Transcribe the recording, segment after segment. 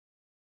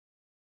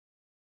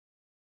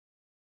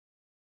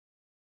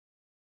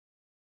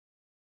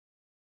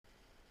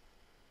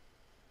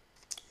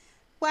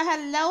Well,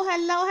 hello,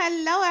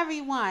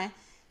 everyone.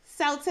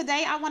 So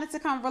today I wanted to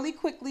come really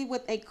quickly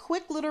with a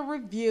quick little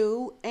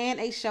review and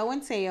a show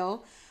and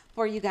tell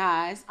for you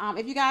guys.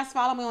 If you guys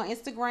follow me on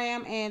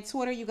Instagram and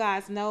Twitter, you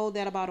guys know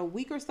that about a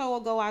week or so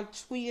ago I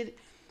tweeted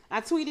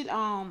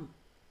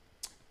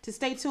to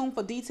stay tuned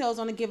for details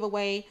on the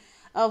giveaway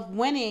of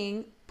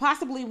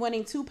possibly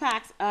winning 2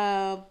 packs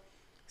of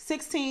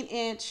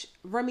 16-inch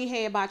Remi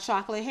hair by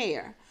Chocolate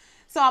Hair.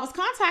 So I was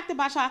contacted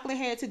by Chocolate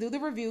Hair to do the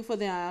review for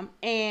them.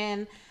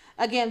 And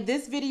again,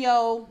 this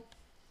video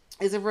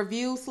is a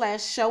review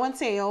slash show and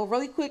tell.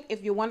 Really quick,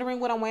 if you're wondering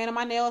what I'm wearing on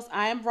my nails,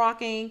 I am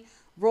rocking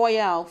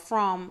Royale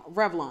from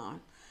Revlon.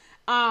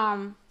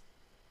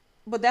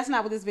 But that's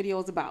not what this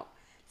video is about.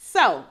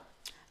 So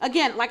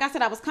again, like I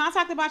said, I was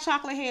contacted by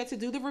Chocolate Hair to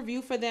do the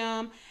review for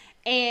them.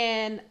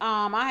 And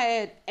I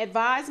had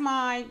advised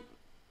my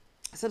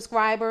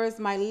subscribers,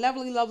 my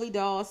lovely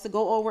dolls, to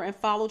go over and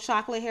follow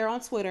Chocolate Hair on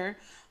Twitter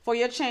for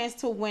your chance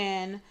to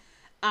win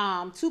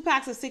 2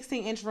 packs of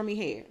 16-inch Remi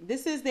hair.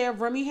 This is their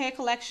Remi hair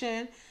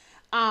collection.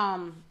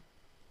 And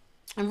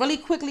really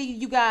quickly,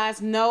 you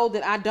guys know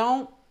that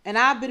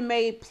I've been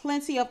made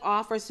plenty of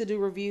offers to do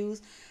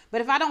reviews. But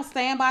if I don't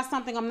stand by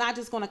something, I'm not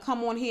just going to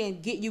come on here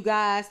and get you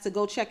guys to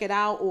go check it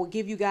out or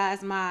give you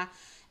guys my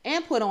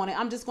input on it.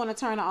 I'm just going to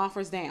turn the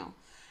offers down.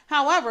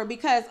 However,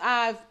 because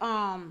I've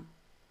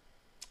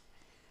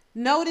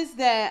noticed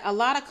that a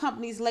lot of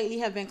companies lately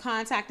have been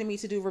contacting me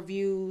to do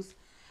reviews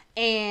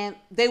and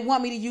they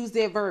want me to use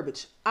their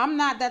verbiage. I'm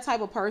not that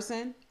type of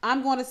person.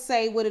 I'm going to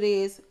say what it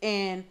is,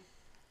 and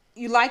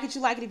you like it,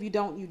 you like it. If you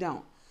don't, you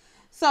don't.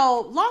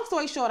 So long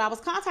story short, I was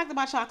contacted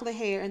by Chocolate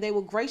Hair and they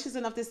were gracious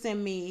enough to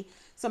send me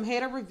some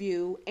hair to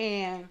review.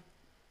 And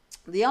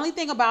the only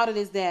thing about it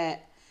is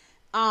that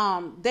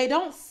they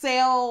don't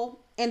sell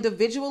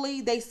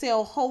individually. They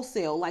sell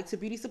wholesale, like to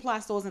beauty supply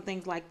stores and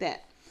things like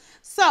that.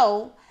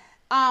 So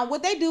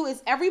what they do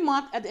is every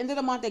month, at the end of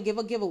the month, they give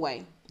a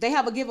giveaway. They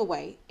have a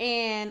giveaway.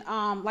 And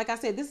like I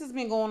said, this has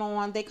been going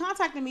on. They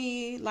contacted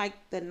me like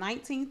the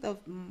 19th of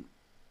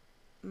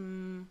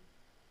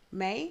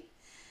May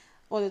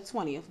or the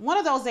 20th. One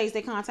of those days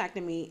they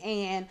contacted me.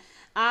 And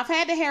I've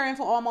had the hair in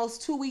for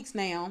almost 2 weeks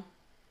now.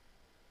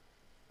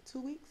 2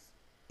 weeks?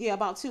 Yeah,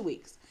 about 2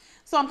 weeks.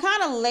 So I'm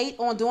kind of late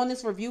on doing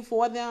this review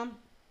for them.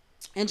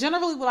 And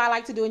generally what I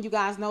like to do, and you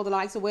guys know that I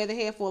like to wear the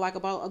hair for like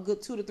about a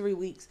good 2 to 3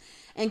 weeks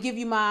and give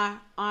you my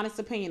honest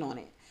opinion on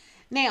it.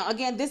 Now,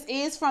 again, this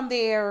is from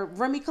their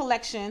Remi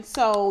collection.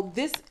 So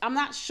this, I'm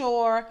not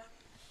sure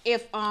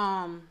if,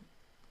 you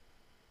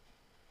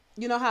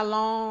know how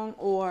long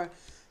or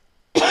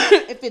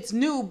if it's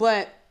new,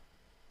 but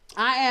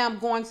I am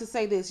going to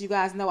say this. You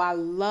guys know I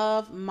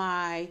love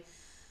my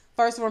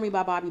first Remi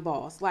by Bobbi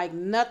Boss. Like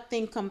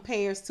nothing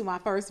compares to my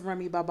first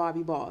Remi by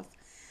Bobbi Boss.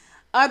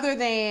 Other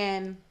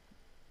than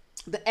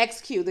the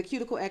XQ, the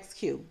Cuticle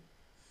XQ.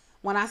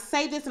 When I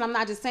say this, and I'm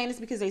not just saying this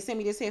because they sent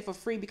me this hair for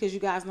free, because you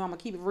guys know I'm going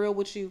to keep it real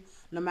with you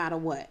no matter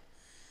what.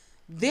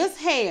 This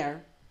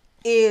hair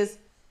is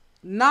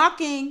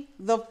knocking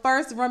the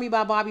first Remi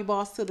by Bobbi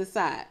Boss to the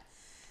side.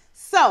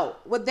 So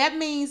what that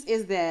means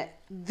is that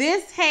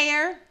this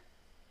hair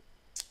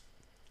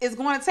is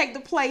going to take the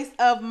place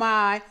of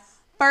my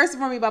first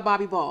Remi by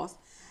Bobbi Boss.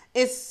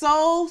 It's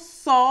so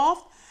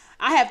soft.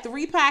 I have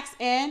 3 packs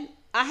in.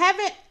 I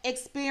haven't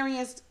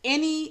experienced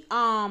any,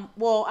 I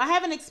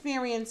haven't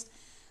experienced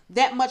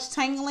that much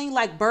tangling,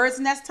 like bird's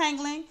nest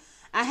tangling.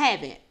 I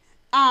haven't.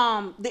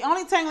 The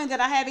only tangling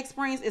that I have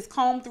experienced is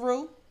comb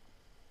through.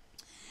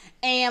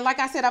 And like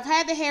I said, I've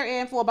had the hair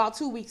in for about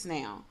 2 weeks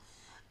now.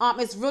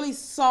 It's really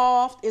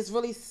soft. It's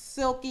really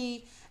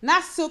silky.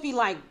 Not silky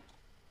like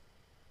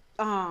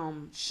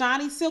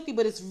shiny silky,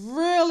 but it's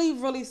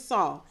really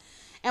soft.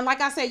 And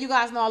like I said, you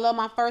guys know I love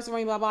my first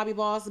Remi by Bobbi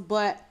Boss,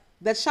 but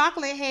the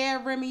Chocolate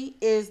Hair Remi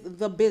is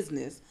the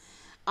business.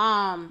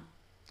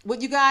 What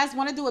you guys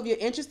want to do, if you're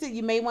interested,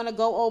 you may want to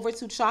go over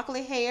to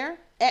Chocolate Hair,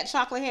 at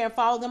Chocolate Hair, and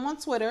follow them on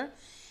Twitter.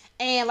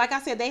 And like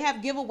I said, they have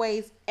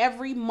giveaways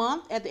every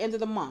month at the end of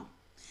the month.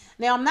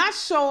 Now, I'm not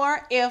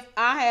sure if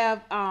I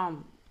have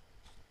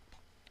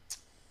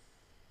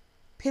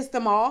pissed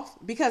them off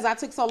because I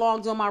took so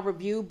long doing my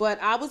review, but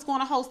I was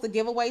going to host the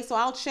giveaway, so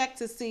I'll check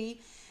to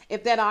see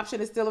if that option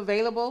is still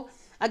available.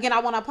 Again, I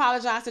want to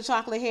apologize to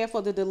Chocolate Hair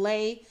for the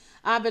delay.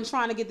 I've been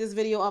trying to get this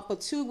video up for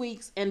 2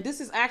 weeks, and this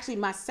is actually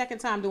my second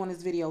time doing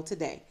this video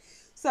today.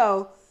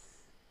 So,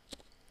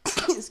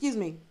 excuse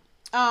me.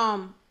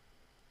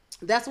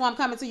 That's why I'm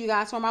coming to you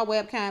guys from my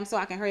webcam, so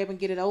I can hurry up and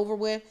get it over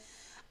with,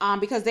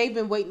 because they've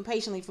been waiting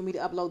patiently for me to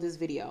upload this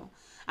video.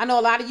 I know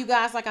a lot of you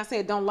guys, like I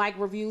said, don't like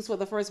reviews for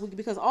the first week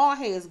because all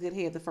hair is good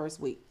hair the first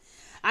week.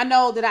 I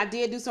know that I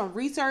did do some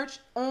research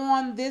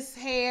on this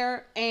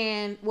hair,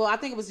 and, well, I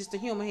think it was just a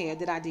human hair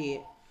that I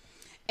did.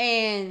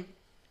 And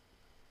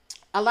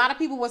a lot of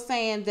people were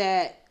saying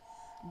that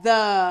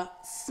the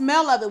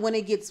smell of it when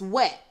it gets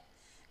wet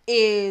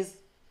is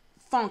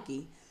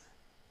funky.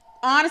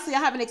 Honestly, I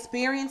haven't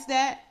experienced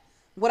that.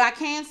 What I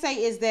can say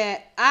is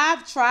that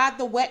I've tried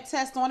the wet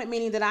test on it,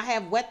 meaning that I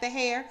have wet the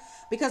hair,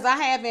 because I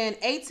have in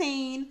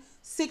 18,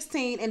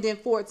 16, and then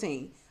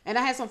 14. And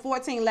I had some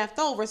 14 left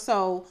over.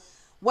 So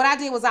what I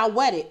did was I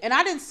wet it. And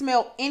I didn't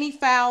smell any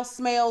foul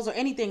smells or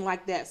anything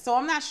like that. So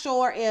I'm not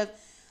sure if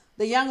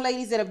the young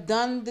ladies that have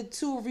done the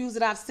 2 reviews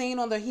that I've seen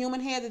on the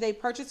human hair that they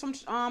purchased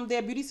from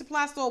their beauty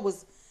supply store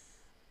was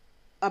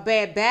a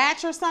bad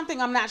batch or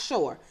something. I'm not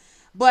sure.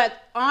 But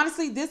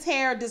honestly, this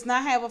hair does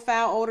not have a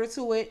foul odor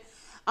to it.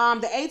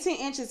 The 18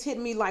 inches hit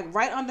me like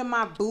right under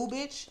my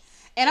boobage.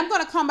 And I'm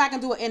going to come back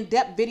and do an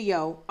in-depth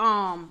video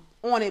on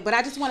it. But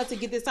I just wanted to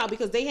get this out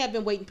because they have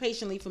been waiting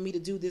patiently for me to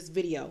do this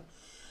video.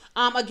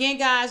 Again,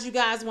 guys, you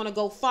guys want to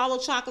go follow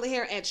Chocolate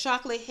Hair at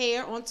Chocolate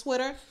Hair on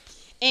Twitter.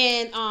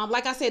 And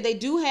like I said, they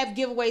do have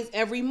giveaways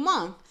every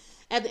month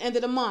at the end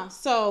of the month.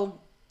 So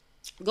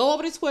go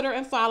over to Twitter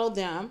and follow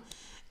them.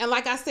 And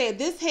like I said,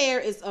 this hair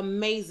is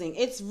amazing.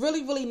 It's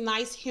really, really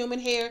nice human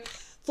hair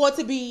for it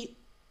to be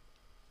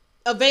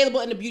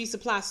available in the beauty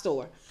supply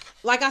store.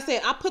 Like I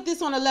said, I put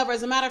this on a lever.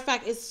 As a matter of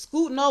fact, it's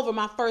scooting over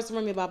my first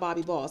Remi by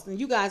Bobbi Boss. And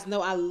you guys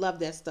know I love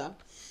that stuff.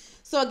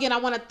 So again, I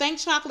want to thank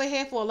Chocolate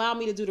Hair for allowing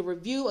me to do the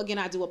review. Again,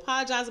 I do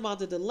apologize about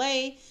the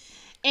delay.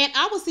 And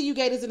I will see you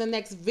gators in the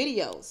next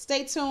video.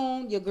 Stay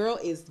tuned. Your girl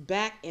is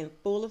back in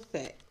full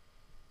effect.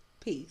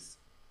 Peace.